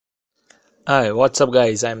Hi, what's up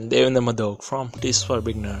guys? I'm Devendra Madhok from Tips for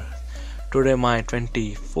Beginner. Today my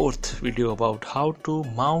 24th video about how to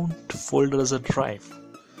mount folder as a drive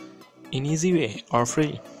in easy way or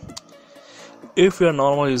free. If you're a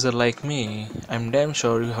normal user like me, I'm damn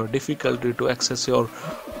sure you have difficulty to access your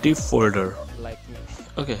tip folder like me.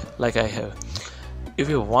 Okay, like I have. If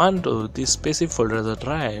you want to this specific folder as a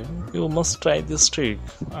drive, you must try this trick.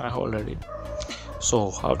 I already. So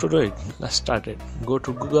how to do it? Let's start it. Go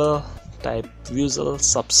to Google, type Visual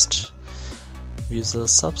Subst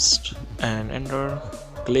and enter.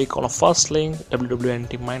 Click on the first link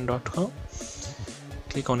www.ntmind.com.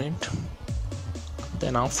 Click on it.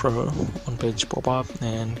 Then after on page pop up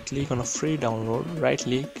and click on a free download. Right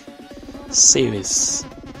click, save as.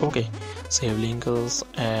 Okay, save links,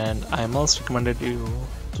 and I must recommended you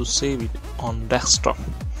to save it on desktop.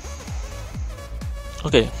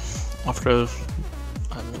 Okay, after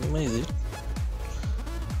I minimize it,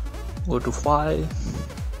 go to file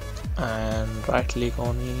and right click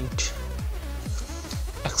on it,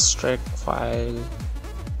 extract file.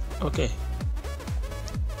 Okay,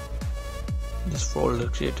 this folder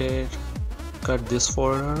created, cut this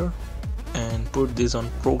folder and put this on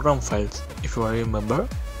program files if you remember,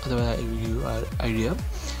 otherwise I will give you an idea.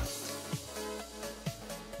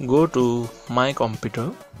 Go to my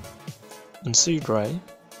computer and C drive,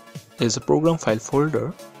 there's a program file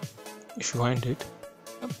folder. If you find it,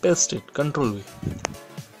 paste it, Ctrl V.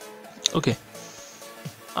 Okay,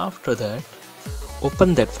 after that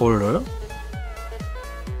open that folder,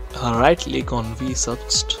 right click on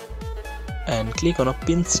Subst and click on a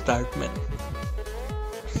pin start menu.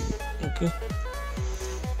 Okay,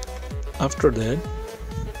 after that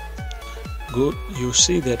go, you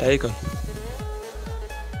see that icon,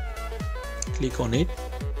 click on it.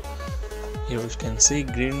 Here you can see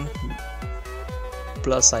green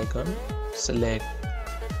plus icon, select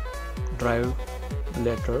drive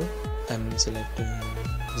letter. I'm selecting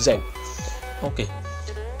Z. Okay,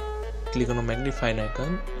 click on a magnifying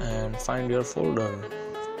icon and find your folder,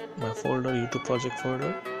 my folder, YouTube project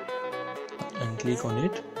folder, and click on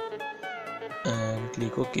it and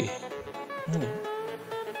click OK.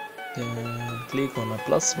 Then click on a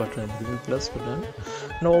plus button, green plus button,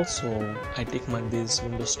 and also I take my this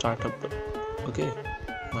Windows startup. Okay,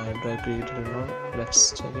 my drive created or not,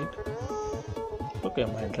 let's check it. Okay,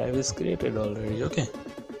 my drive is created already. Okay,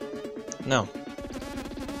 now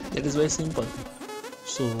that is very simple.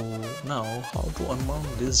 So now how to unmount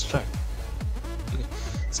this drive? Okay,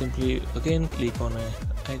 simply again click on an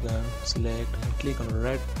icon, select and click on the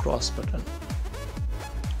red cross button.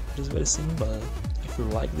 It is very simple. If you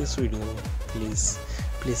like this video, please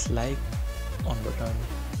like on button,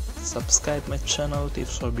 subscribe my channel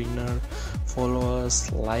Tips for Beginner, follow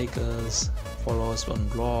us, like us, follow us on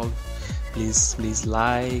blog. Please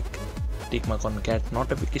like, take my contact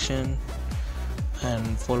notification,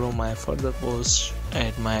 and follow my further posts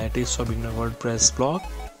at my Tips for Beginner WordPress blog.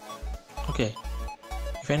 Okay,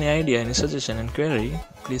 if any idea, any suggestion and query,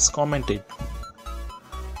 please comment it.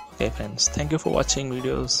 Okay friends, thank you for watching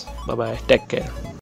videos. Bye bye, take care.